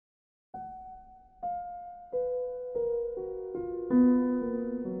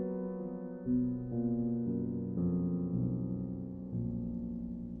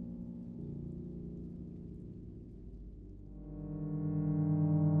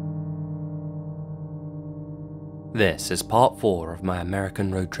This is part 4 of my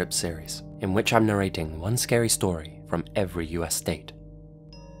American road trip series, in which I'm narrating one scary story from every US state.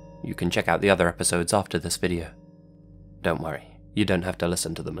 You can check out the other episodes after this video. Don't worry, you don't have to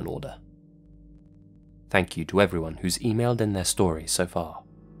listen to them in order. Thank you to everyone who's emailed in their stories so far.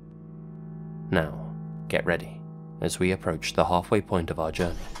 Now, get ready as we approach the halfway point of our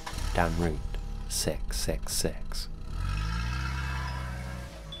journey down Route 666.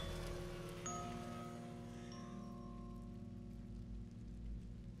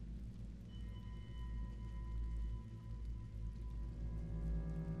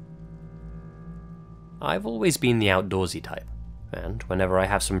 I've always been the outdoorsy type, and whenever I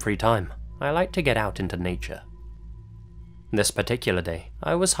have some free time, I like to get out into nature. This particular day,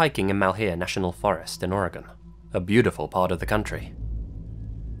 I was hiking in Malheur National Forest in Oregon, a beautiful part of the country.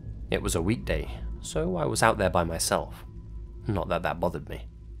 It was a weekday, so I was out there by myself. Not that that bothered me.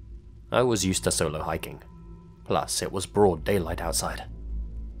 I was used to solo hiking. Plus, it was broad daylight outside.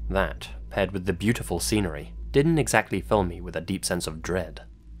 That, paired with the beautiful scenery, didn't exactly fill me with a deep sense of dread.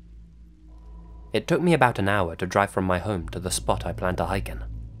 It took me about an hour to drive from my home to the spot I planned to hike in,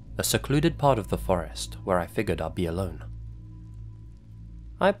 a secluded part of the forest where I figured I'd be alone.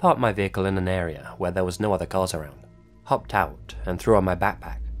 I parked my vehicle in an area where there was no other cars around, hopped out and threw on my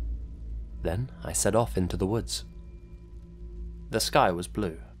backpack. Then I set off into the woods. The sky was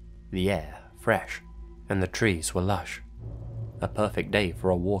blue, the air fresh, and the trees were lush. A perfect day for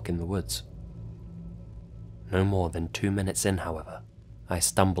a walk in the woods. No more than 2 minutes in, however, I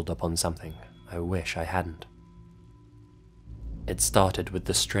stumbled upon something I wish I hadn't. It started with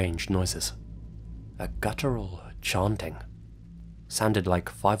the strange noises. A guttural chanting. Sounded like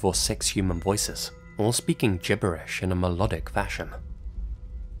 5 or 6 human voices, all speaking gibberish in a melodic fashion.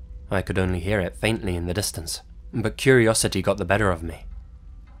 I could only hear it faintly in the distance, but curiosity got the better of me.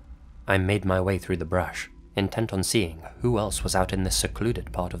 I made my way through the brush, intent on seeing who else was out in this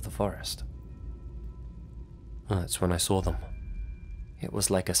secluded part of the forest. That's when I saw them. It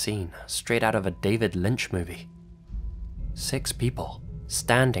was like a scene straight out of a David Lynch movie. 6 people,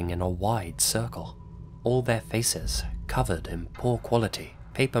 standing in a wide circle, all their faces covered in poor quality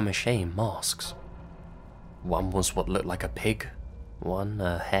papier-mâché masks. One was what looked like a pig, one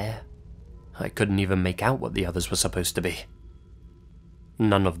a hare. I couldn't even make out what the others were supposed to be.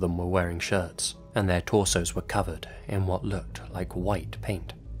 None of them were wearing shirts, and their torsos were covered in what looked like white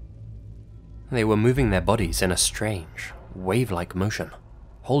paint. They were moving their bodies in a strange, wave-like motion,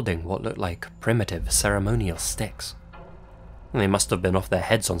 holding what looked like primitive ceremonial sticks. They must have been off their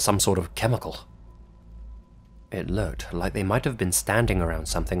heads on some sort of chemical. It looked like they might have been standing around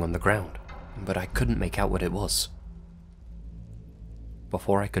something on the ground, but I couldn't make out what it was.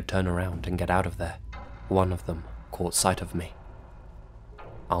 Before I could turn around and get out of there, one of them caught sight of me.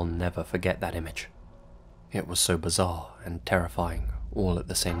 I'll never forget that image. It was so bizarre and terrifying all at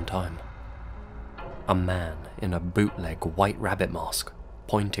the same time. A man in a bootleg white rabbit mask,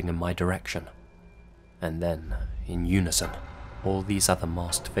 pointing in my direction. And then, in unison, all these other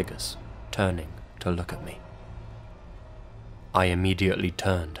masked figures turning to look at me. I immediately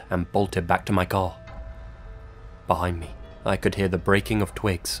turned and bolted back to my car. Behind me, I could hear the breaking of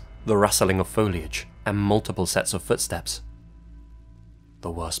twigs, the rustling of foliage, and multiple sets of footsteps.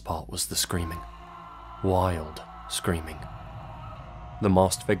 The worst part was the screaming. Wild screaming. The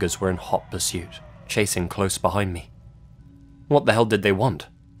masked figures were in hot pursuit, chasing close behind me. What the hell did they want?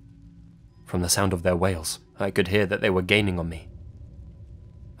 From the sound of their wails, I could hear that they were gaining on me.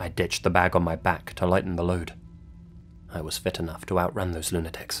 I ditched the bag on my back to lighten the load. I was fit enough to outrun those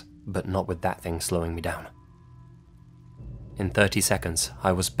lunatics, but not with that thing slowing me down. In 30 seconds,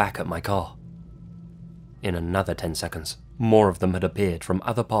 I was back at my car. In another 10 seconds, more of them had appeared from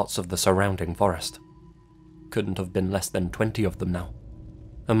other parts of the surrounding forest. Couldn't have been less than 20 of them now.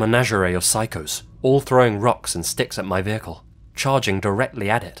 A menagerie of psychos, all throwing rocks and sticks at my vehicle, charging directly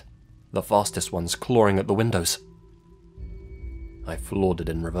at it, the fastest ones clawing at the windows. I floored it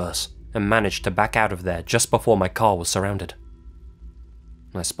in reverse, and managed to back out of there just before my car was surrounded.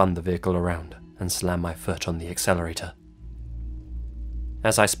 I spun the vehicle around and slammed my foot on the accelerator.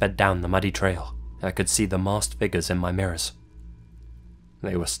 As I sped down the muddy trail, I could see the masked figures in my mirrors.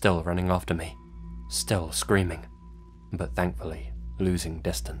 They were still running after me, still screaming, but thankfully losing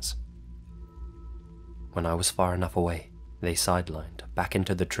distance. When I was far enough away, they sidelined back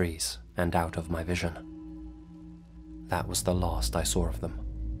into the trees and out of my vision. That was the last I saw of them.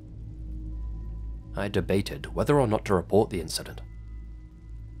 I debated whether or not to report the incident.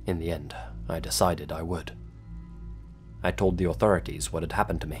 In the end, I decided I would. I told the authorities what had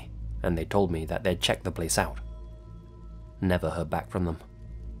happened to me, and they told me that they'd check the place out. Never heard back from them.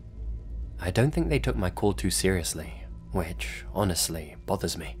 I don't think they took my call too seriously, which, honestly,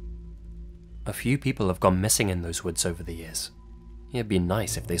 bothers me. A few people have gone missing in those woods over the years. It'd be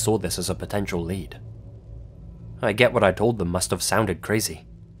nice if they saw this as a potential lead. I get what I told them must have sounded crazy,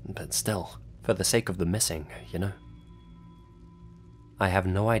 but still, for the sake of the missing, you know. I have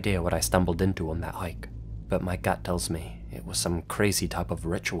no idea what I stumbled into on that hike, but my gut tells me it was some crazy type of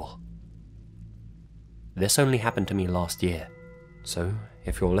ritual. This only happened to me last year, so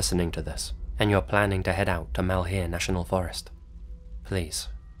if you're listening to this, and you're planning to head out to Malheur National Forest, please,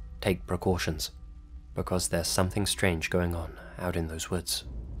 take precautions, because there's something strange going on out in those woods.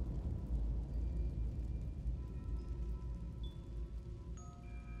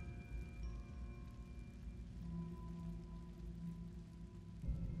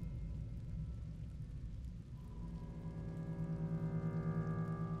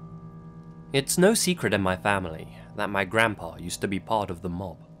 It's no secret in my family that my grandpa used to be part of the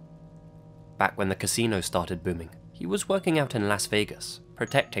mob. Back when the casino started booming, he was working out in Las Vegas,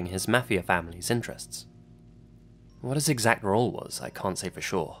 protecting his mafia family's interests. What his exact role was, I can't say for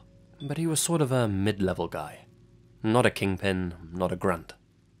sure, but he was sort of a mid-level guy. Not a kingpin, not a grunt.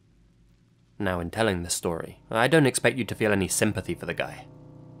 Now, in telling this story, I don't expect you to feel any sympathy for the guy.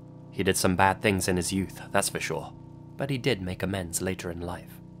 He did some bad things in his youth, that's for sure, but he did make amends later in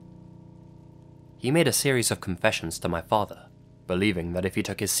life. He made a series of confessions to my father, believing that if he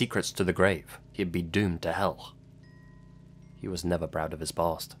took his secrets to the grave, he'd be doomed to hell. He was never proud of his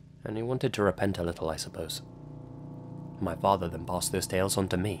past, and he wanted to repent a little, I suppose. My father then passed those tales on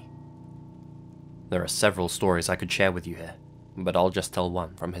to me. There are several stories I could share with you here, but I'll just tell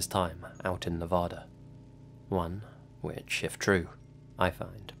one from his time out in Nevada. One which, if true, I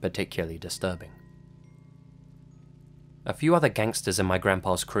find particularly disturbing. A few other gangsters in my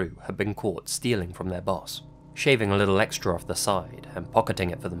grandpa's crew had been caught stealing from their boss, shaving a little extra off the side and pocketing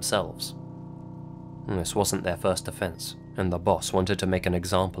it for themselves. This wasn't their first offense, and the boss wanted to make an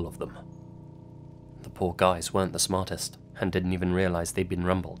example of them. The poor guys weren't the smartest, and didn't even realize they'd been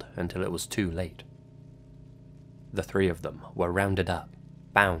rumbled until it was too late. The three of them were rounded up,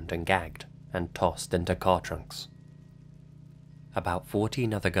 bound and gagged, and tossed into car trunks. About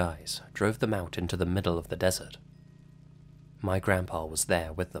 14 other guys drove them out into the middle of the desert. My grandpa was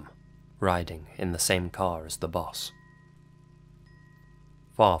there with them, riding in the same car as the boss.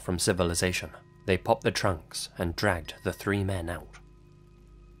 Far from civilization, they popped the trunks and dragged the three men out.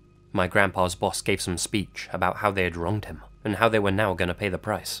 My grandpa's boss gave some speech about how they had wronged him and how they were now going to pay the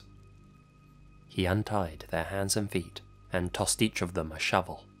price. He untied their hands and feet and tossed each of them a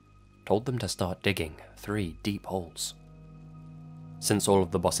shovel, told them to start digging 3 deep holes. Since all of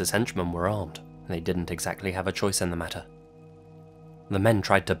the boss's henchmen were armed, they didn't exactly have a choice in the matter. The men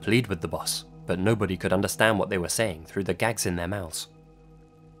tried to plead with the boss, but nobody could understand what they were saying through the gags in their mouths.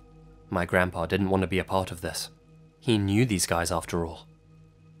 My grandpa didn't want to be a part of this. He knew these guys after all.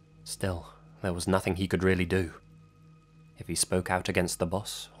 Still, there was nothing he could really do. If he spoke out against the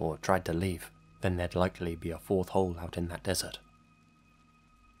boss, or tried to leave, then there'd likely be a 4th hole out in that desert.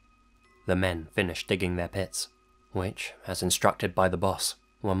 The men finished digging their pits, which, as instructed by the boss,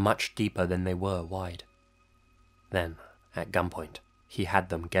 were much deeper than they were wide. Then, at gunpoint, he had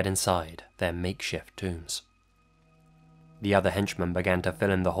them get inside their makeshift tombs. The other henchmen began to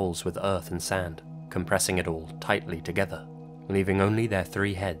fill in the holes with earth and sand, compressing it all tightly together, leaving only their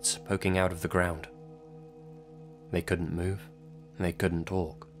 3 heads poking out of the ground. They couldn't move, they couldn't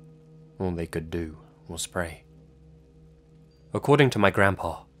talk. All they could do was pray. According to my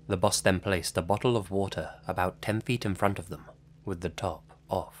grandpa, the boss then placed a bottle of water about 10 feet in front of them, with the top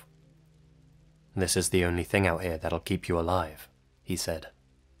off. "This is the only thing out here that'll keep you alive," he said,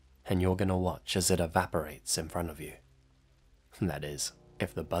 "and you're gonna watch as it evaporates in front of you. That is,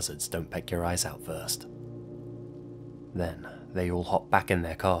 if the buzzards don't peck your eyes out first." Then they all hopped back in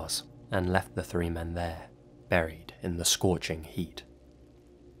their cars and left the 3 men there, buried in the scorching heat.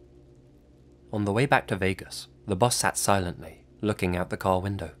 On the way back to Vegas, the boss sat silently, looking out the car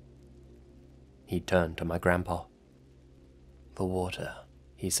window. He turned to my grandpa. "The water,"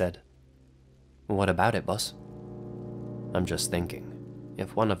 he said. "What about it, boss?" "I'm just thinking,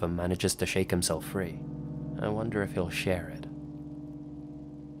 if one of them manages to shake himself free, I wonder if he'll share it."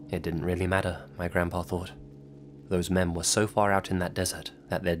 It didn't really matter, my grandpa thought. Those men were so far out in that desert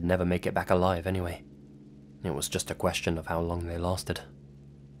that they'd never make it back alive anyway. It was just a question of how long they lasted.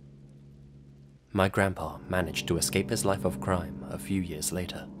 My grandpa managed to escape his life of crime a few years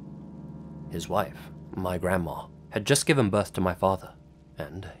later. His wife, my grandma, had just given birth to my father,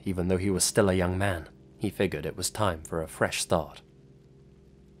 and even though he was still a young man, he figured it was time for a fresh start.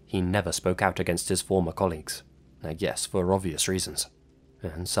 He never spoke out against his former colleagues, I guess for obvious reasons,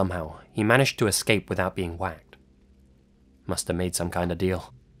 and somehow he managed to escape without being whacked. Must have made some kind of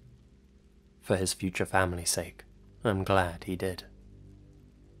deal. For his future family's sake, I'm glad he did.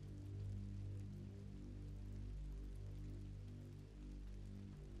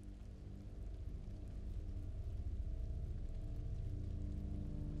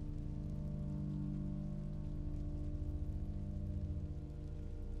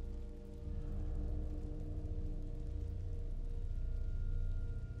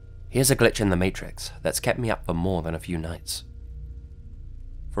 Here's a glitch in the Matrix that's kept me up for more than a few nights.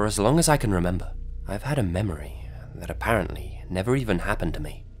 For as long as I can remember, I've had a memory that apparently never even happened to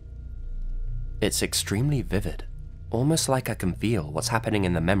me. It's extremely vivid, almost like I can feel what's happening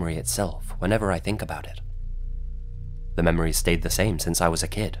in the memory itself whenever I think about it. The memory stayed the same since I was a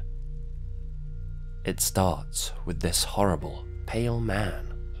kid. It starts with this horrible, pale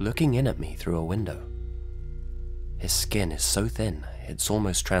man looking in at me through a window. His skin is so thin, it's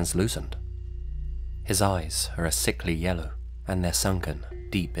almost translucent. His eyes are a sickly yellow, and they're sunken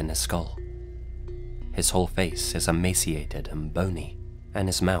deep in his skull. His whole face is emaciated and bony, and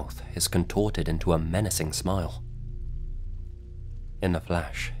his mouth is contorted into a menacing smile. In a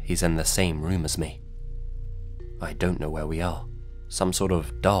flash, he's in the same room as me. I don't know where we are, some sort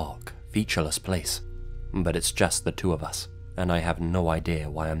of dark, featureless place, but it's just the two of us, and I have no idea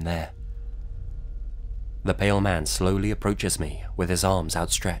why I'm there. The pale man slowly approaches me with his arms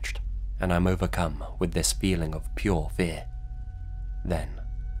outstretched, and I'm overcome with this feeling of pure fear. Then,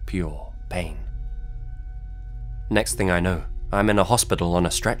 pure pain. Next thing I know, I'm in a hospital on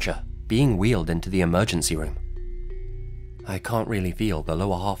a stretcher, being wheeled into the emergency room. I can't really feel the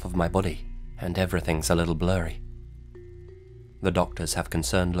lower half of my body, and everything's a little blurry. The doctors have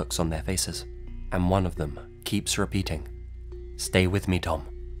concerned looks on their faces, and one of them keeps repeating, "Stay with me, Tom.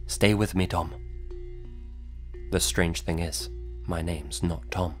 Stay with me, Tom." The strange thing is, my name's not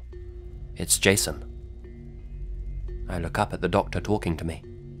Tom. It's Jason. I look up at the doctor talking to me.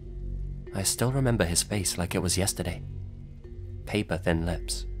 I still remember his face like it was yesterday. Paper-thin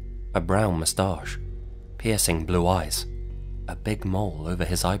lips, a brown moustache, piercing blue eyes, a big mole over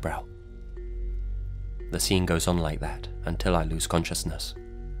his eyebrow. The scene goes on like that until I lose consciousness.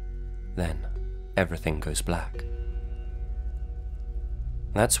 Then, everything goes black.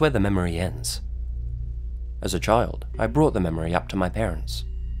 That's where the memory ends. As a child, I brought the memory up to my parents.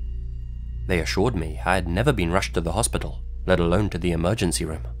 They assured me I had never been rushed to the hospital, let alone to the emergency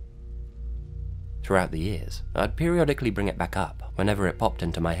room. Throughout the years, I'd periodically bring it back up whenever it popped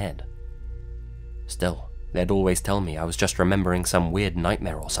into my head. Still, they'd always tell me I was just remembering some weird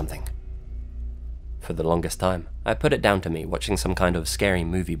nightmare or something. For the longest time, I put it down to me watching some kind of scary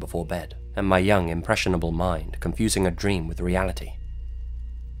movie before bed, and my young, impressionable mind confusing a dream with reality.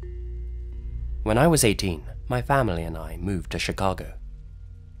 When I was 18, my family and I moved to Chicago.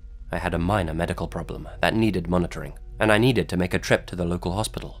 I had a minor medical problem that needed monitoring, and I needed to make a trip to the local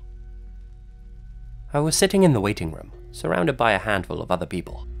hospital. I was sitting in the waiting room, surrounded by a handful of other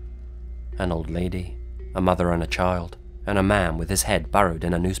people. An old lady, a mother and a child, and a man with his head burrowed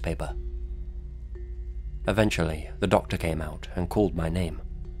in a newspaper. Eventually, the doctor came out and called my name.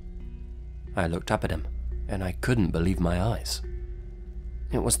 I looked up at him, and I couldn't believe my eyes.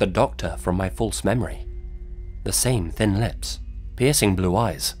 It was the doctor from my false memory. The same thin lips, piercing blue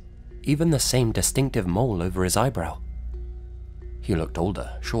eyes, even the same distinctive mole over his eyebrow. He looked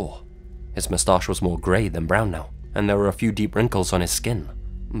older, sure. His moustache was more grey than brown now, and there were a few deep wrinkles on his skin,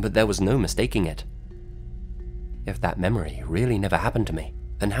 but there was no mistaking it. If that memory really never happened to me,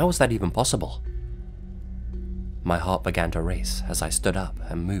 then how was that even possible? My heart began to race as I stood up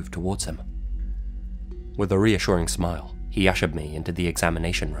and moved towards him. With a reassuring smile, he ushered me into the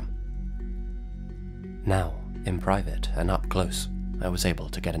examination room. Now, in private and up close, I was able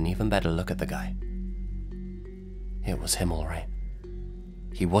to get an even better look at the guy. It was him all right.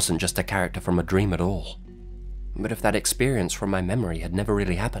 He wasn't just a character from a dream at all. But if that experience from my memory had never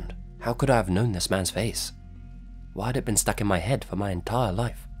really happened, how could I have known this man's face? Why had it been stuck in my head for my entire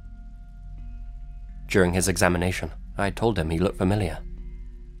life? During his examination, I told him he looked familiar.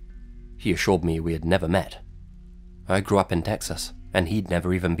 He assured me we had never met. I grew up in Texas, and he'd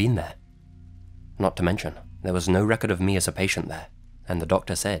never even been there. Not to mention, there was no record of me as a patient there, and the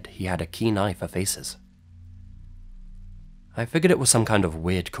doctor said he had a keen eye for faces. I figured it was some kind of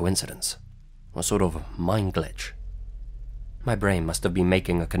weird coincidence, a sort of mind glitch. My brain must have been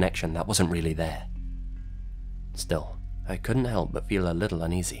making a connection that wasn't really there. Still, I couldn't help but feel a little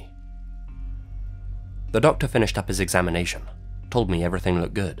uneasy. The doctor finished up his examination, told me everything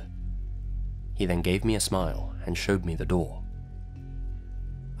looked good. He then gave me a smile and showed me the door.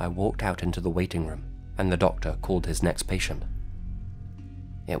 I walked out into the waiting room, and the doctor called his next patient.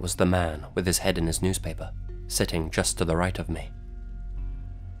 It was the man with his head in his newspaper, sitting just to the right of me.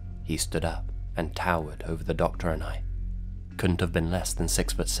 He stood up and towered over the doctor and I. Couldn't have been less than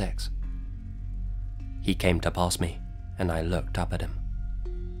 6'6". He came to pass me, and I looked up at him.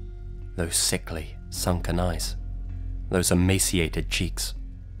 Those sickly, sunken eyes, those emaciated cheeks,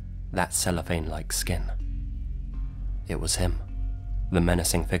 that cellophane-like skin. It was him, the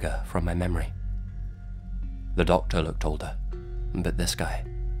menacing figure from my memory. The doctor looked older, but this guy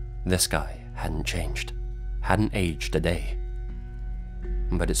hadn't changed, hadn't aged a day.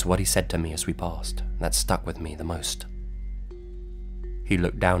 But it's what he said to me as we passed that stuck with me the most. He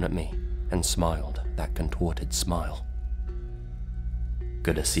looked down at me and smiled that contorted smile.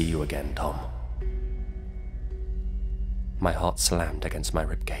 "Good to see you again, Tom." My heart slammed against my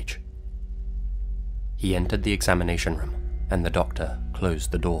ribcage. He entered the examination room, and the doctor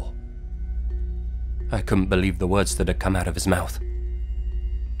closed the door. I couldn't believe the words that had come out of his mouth.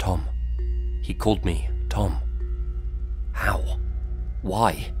 Tom. He called me Tom. How?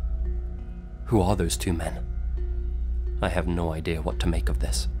 Why? Who are those two men? I have no idea what to make of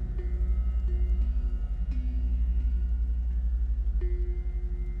this.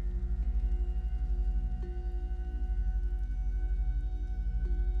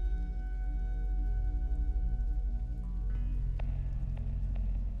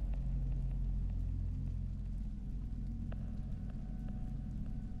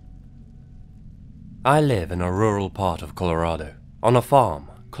 I live in a rural part of Colorado, on a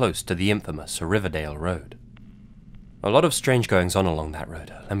farm close to the infamous Riverdale Road. A lot of strange goings on along that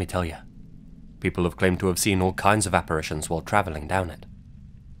road, let me tell you. People have claimed to have seen all kinds of apparitions while travelling down it.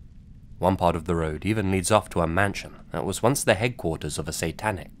 One part of the road even leads off to a mansion that was once the headquarters of a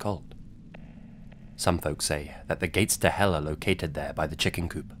satanic cult. Some folks say that the gates to hell are located there by the chicken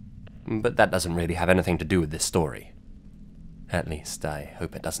coop, but that doesn't really have anything to do with this story. At least, I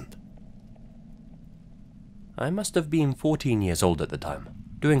hope it doesn't. I must have been 14 years old at the time,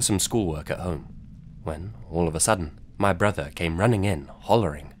 doing some schoolwork at home, when, all of a sudden, my brother came running in,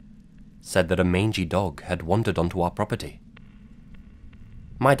 hollering, said that a mangy dog had wandered onto our property.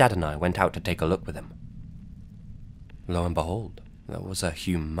 My dad and I went out to take a look with him. Lo and behold, there was a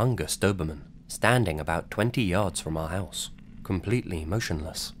humongous Doberman standing about 20 yards from our house, completely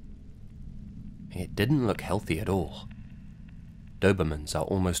motionless. It didn't look healthy at all. Dobermans are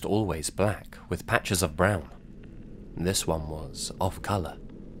almost always black, with patches of brown. This one was off-color,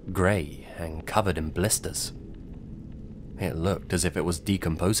 grey and covered in blisters. It looked as if it was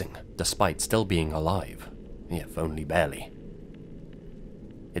decomposing, despite still being alive, if only barely.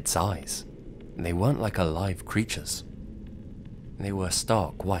 Its eyes, they weren't like alive creatures. They were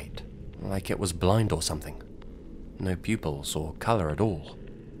stark white, like it was blind or something. No pupils or colour at all.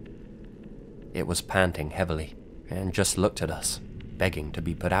 It was panting heavily, and just looked at us, begging to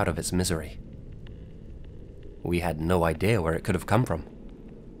be put out of its misery. We had no idea where it could have come from.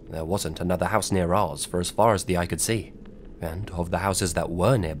 There wasn't another house near ours for as far as the eye could see, and of the houses that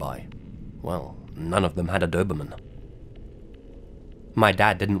were nearby, well, none of them had a Doberman. My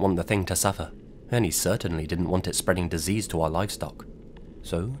dad didn't want the thing to suffer, and he certainly didn't want it spreading disease to our livestock,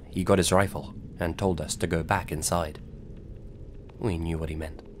 so he got his rifle and told us to go back inside. We knew what he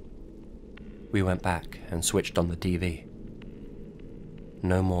meant. We went back and switched on the TV.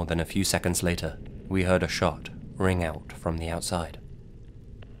 No more than a few seconds later, we heard a shot ring out from the outside.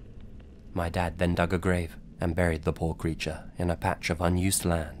 My dad then dug a grave and buried the poor creature in a patch of unused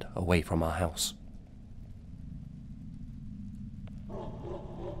land away from our house.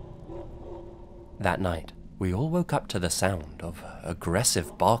 That night, we all woke up to the sound of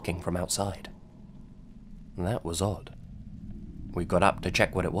aggressive barking from outside. That was odd. We got up to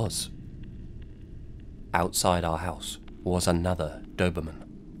check what it was. Outside our house was another Doberman,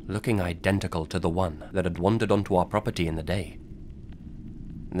 looking identical to the one that had wandered onto our property in the day.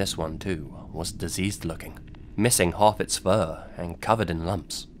 This one, too, was diseased-looking, missing half its fur and covered in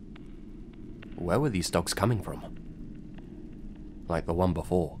lumps. Where were these dogs coming from? Like the one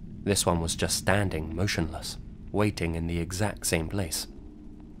before, this one was just standing motionless, waiting in the exact same place.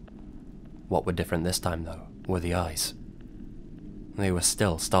 What were different this time, though, were the eyes. They were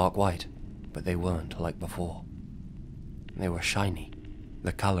still stark white, but they weren't like before. They were shiny,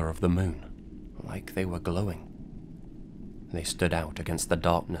 the colour of the moon, like they were glowing. They stood out against the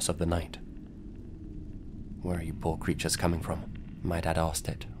darkness of the night. "Where are you poor creatures coming from?" my dad asked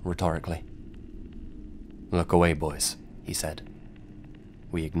it, rhetorically. "Look away, boys," he said.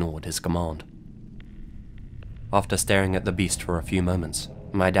 We ignored his command. After staring at the beast for a few moments,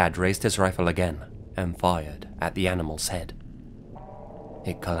 my dad raised his rifle again and fired at the animal's head.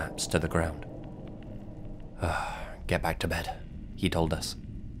 It collapsed to the ground. "Get back to bed," he told us,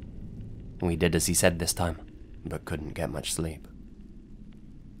 We did as he said this time, but couldn't get much sleep.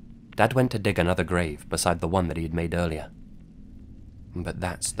 Dad went to dig another grave beside the one that he had made earlier. But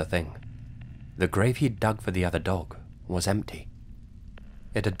that's the thing. The grave he'd dug for the other dog was empty.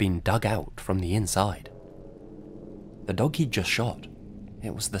 It had been dug out from the inside. The dog he'd just shot,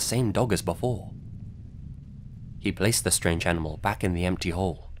 it was the same dog as before. He placed the strange animal back in the empty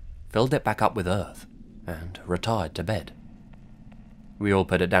hole, filled it back up with earth, and retired to bed. We all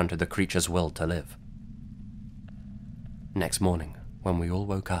put it down to the creature's will to live. Next morning, when we all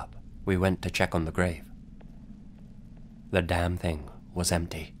woke up, we went to check on the grave. The damn thing was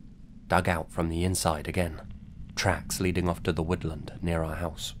empty, dug out from the inside again, tracks leading off to the woodland near our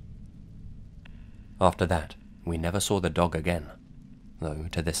house. After that, we never saw the dog again, though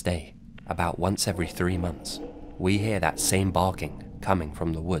to this day, about once every 3 months, we hear that same barking coming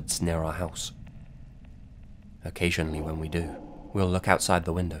from the woods near our house. Occasionally when we do, we'll look outside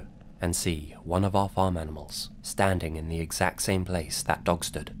the window and see one of our farm animals standing in the exact same place that dog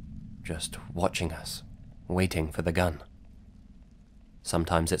stood, just watching us, waiting for the gun.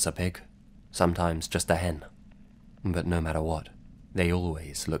 Sometimes it's a pig, sometimes just a hen, but no matter what, they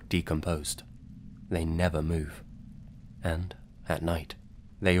always look decomposed. They never move, and at night,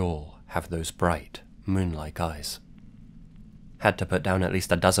 they all have those bright, moon-like eyes. Had to put down at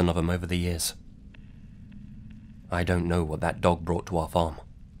least a dozen of them over the years. I don't know what that dog brought to our farm,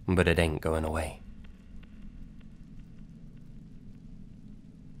 but it ain't going away.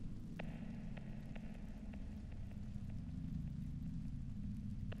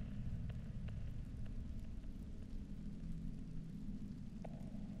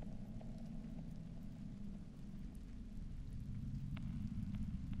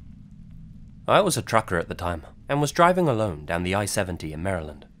 I was a trucker at the time, and was driving alone down the I-70 in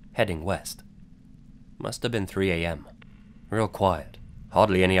Maryland, heading west. Must have been 3 a.m. Real quiet,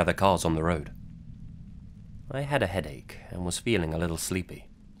 hardly any other cars on the road. I had a headache and was feeling a little sleepy,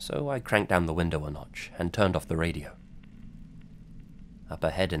 so I cranked down the window a notch and turned off the radio. Up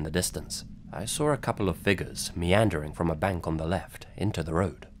ahead in the distance, I saw a couple of figures meandering from a bank on the left into the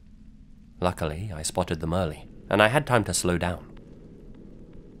road. Luckily, I spotted them early, and I had time to slow down.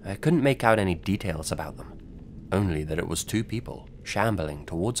 I couldn't make out any details about them, only that it was 2 people shambling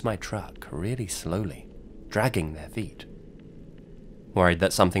towards my truck really slowly, dragging their feet. Worried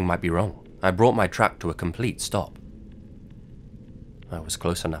that something might be wrong, I brought my truck to a complete stop. I was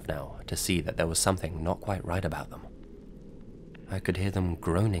close enough now to see that there was something not quite right about them. I could hear them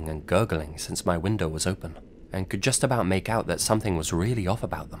groaning and gurgling since my window was open, and could just about make out that something was really off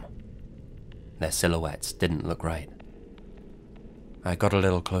about them. Their silhouettes didn't look right. I got a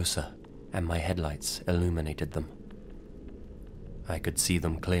little closer, and my headlights illuminated them. I could see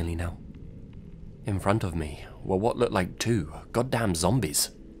them clearly now. In front of me were what looked like 2 goddamn zombies.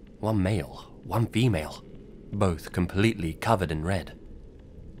 One male, one female, both completely covered in red.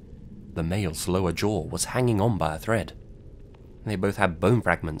 The male's lower jaw was hanging on by a thread. They both had bone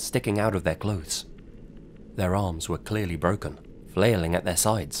fragments sticking out of their clothes. Their arms were clearly broken, flailing at their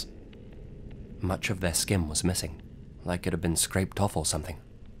sides. Much of their skin was missing, like it had been scraped off or something.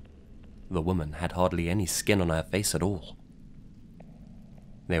 The woman had hardly any skin on her face at all.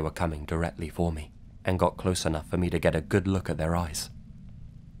 They were coming directly for me, and got close enough for me to get a good look at their eyes.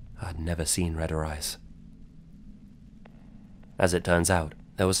 I'd never seen redder eyes. As it turns out,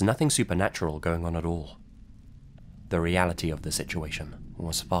 there was nothing supernatural going on at all. The reality of the situation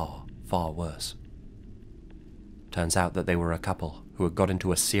was far, far worse. Turns out that they were a couple who had got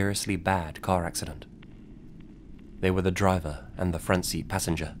into a seriously bad car accident. They were the driver and the front seat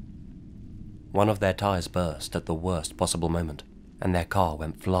passenger. One of their tires burst at the worst possible moment, and their car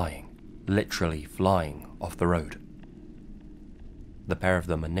went flying, literally flying, off the road. The pair of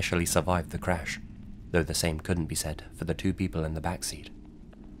them initially survived the crash, though the same couldn't be said for the 2 people in the back seat.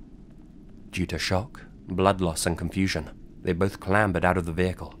 Due to shock, blood loss and confusion, they both clambered out of the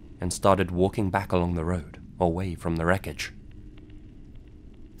vehicle and started walking back along the road, away from the wreckage.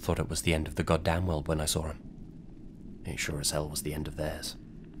 Thought it was the end of the goddamn world when I saw him. It sure as hell was the end of theirs.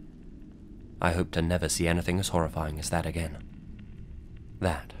 I hope to never see anything as horrifying as that again.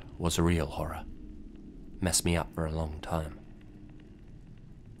 That was real horror. Messed me up for a long time.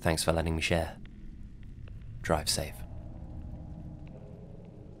 Thanks for letting me share. Drive safe.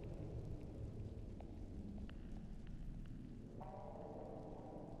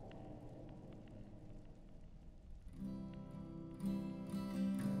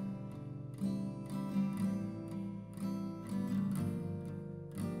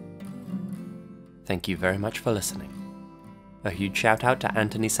 Thank you very much for listening. A huge shout out to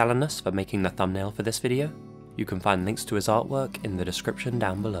Anthony Salinas for making the thumbnail for this video. You can find links to his artwork in the description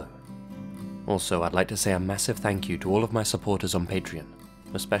down below. Also, I'd like to say a massive thank you to all of my supporters on Patreon,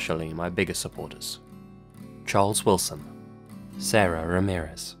 especially my biggest supporters. Charles Wilson, Sarah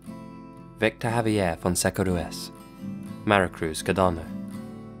Ramirez, Victor Javier Fonseca Ruiz, Maricruz Cedano,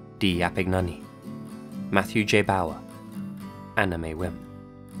 D. Appignani, Matthew J. Bauer, AnimeWimp,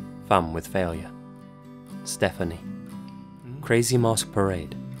 FunWithFailure, Stephanie, Crazy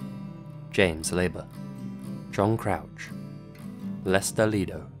MaskParade, James Labour, John Crouch, Lester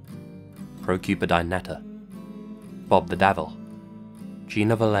Llido, ProCupidineNata, Bobthedavil,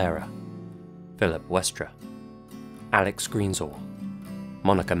 Gina Valera, Philip Westre, Alex Greensall,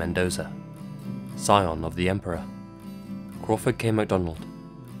 Monica Mendoza, Scion of the Emperor, Crawford K McDonald,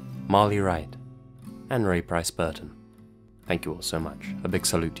 Marley Wright, and ReyPriceBurton. Thank you all so much. A big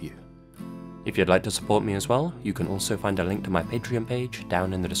salute to you. If you'd like to support me as well, you can also find a link to my Patreon page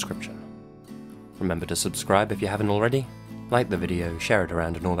down in the description. Remember to subscribe if you haven't already, like the video, share it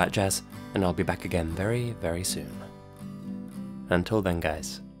around and all that jazz, and I'll be back again very, very soon. Until then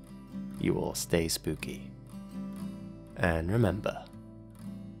guys, you all stay spooky. And remember,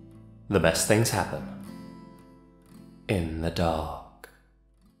 the best things happen in the dark.